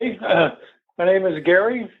My name is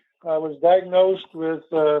Gary. I was diagnosed with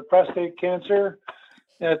prostate cancer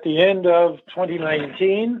at the end of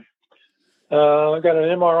 2019. I got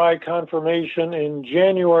an MRI confirmation in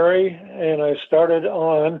January, and I started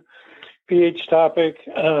on PH Topic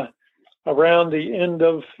around the end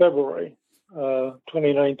of February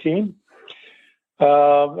 2019.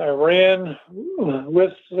 I ran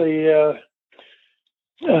with the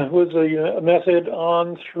method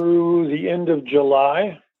on through the end of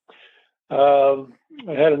July. I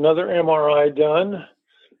had another MRI done.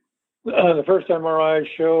 The first MRI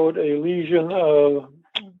showed a lesion of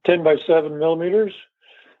 10 by 7 millimeters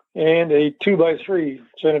and a 2 by 3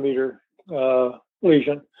 centimeter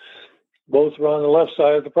lesion. Both were on the left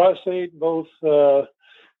side of the prostate. Both were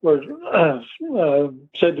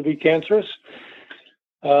said to be cancerous.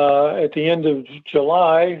 At the end of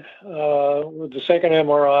July, with the second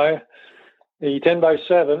MRI, the 10 by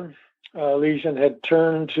 7 lesion had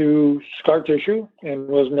turned to scar tissue and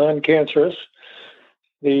was non-cancerous.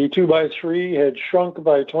 The 2 by 3 had shrunk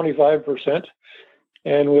by 25%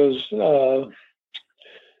 and was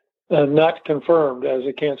not confirmed as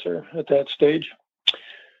a cancer at that stage.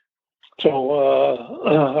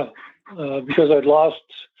 So because I'd lost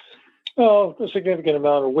a significant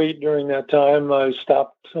amount of weight during that time, I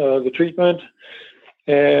stopped the treatment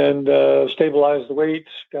and stabilized the weight,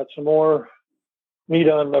 got some more meat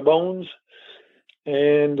on my bones.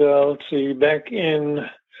 And let's see, back in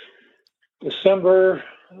December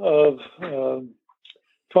of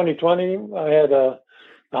 2020, I had a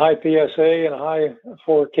high PSA and a high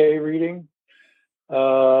 4K reading.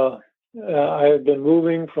 I had been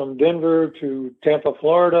moving from Denver to Tampa,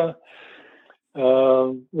 Florida.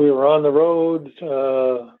 We were on the road.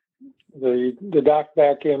 The doc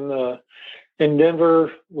back in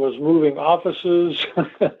Denver was moving offices.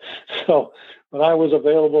 So when I was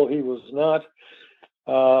available, he was not.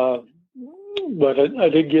 But I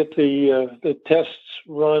did get the tests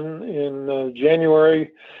run in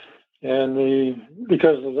January, and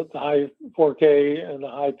because of the high 4K and the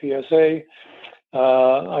high PSA,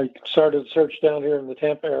 I started a search down here in the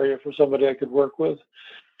Tampa area for somebody I could work with.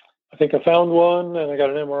 I think I found one, and I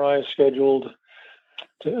got an MRI scheduled,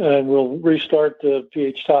 and we'll restart the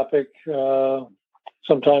PH Topic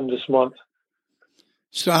sometime this month.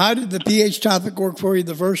 So how did the PH Topic work for you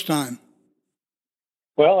the first time?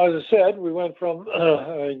 Well, as I said, we went from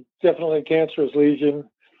a definitely cancerous lesion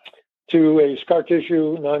to a scar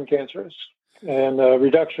tissue non-cancerous, and a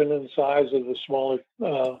reduction in size of the smaller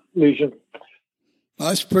lesion. Well,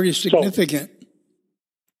 that's pretty significant. So,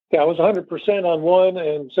 yeah, I was 100% on one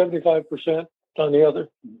and 75% on the other.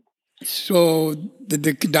 So did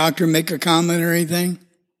the doctor make a comment or anything?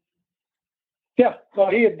 Yeah,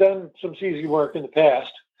 well, he had done some CZ work in the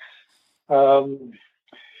past.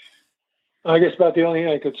 I guess about the only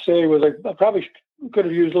thing I could say was I probably could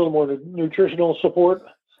have used a little more nutritional support.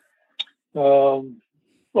 Over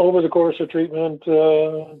the course of treatment,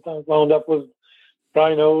 I wound up with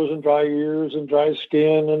dry nose and dry ears and dry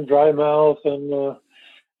skin and dry mouth, and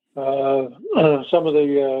some of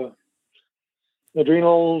the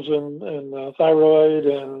adrenals and thyroid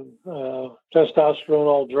and testosterone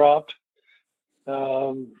all dropped.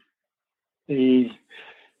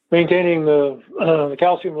 Maintaining the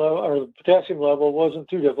calcium level or the potassium level wasn't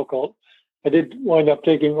too difficult. I did wind up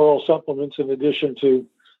taking oral supplements in addition to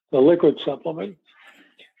the liquid supplement.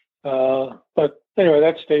 But anyway,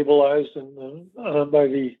 that stabilized, and by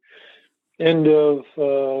the end of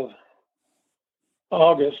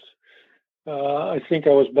August, I think I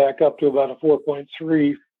was back up to about a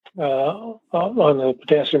 4.3 on the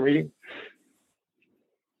potassium reading.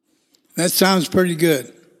 That sounds pretty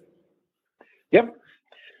good. Yep.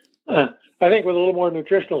 I think with a little more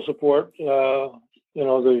nutritional support, the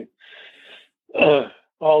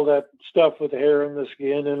all that stuff with the hair and the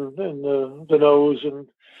skin and the nose and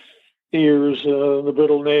ears, the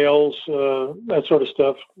brittle nails, that sort of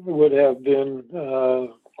stuff would have been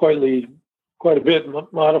quite a bit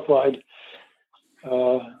modified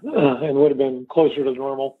and would have been closer to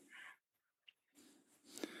normal.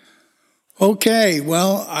 Okay,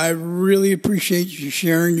 well, I really appreciate you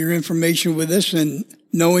sharing your information with us and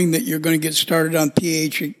knowing that you're going to get started on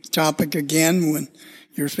PH Topic again when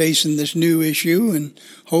you're facing this new issue, and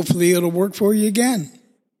hopefully it'll work for you again.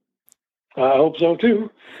 I hope so, too.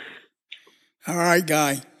 All right,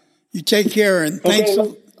 Guy. You take care, and thanks.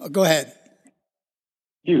 Okay. Go ahead.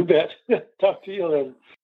 You bet. Talk to you then.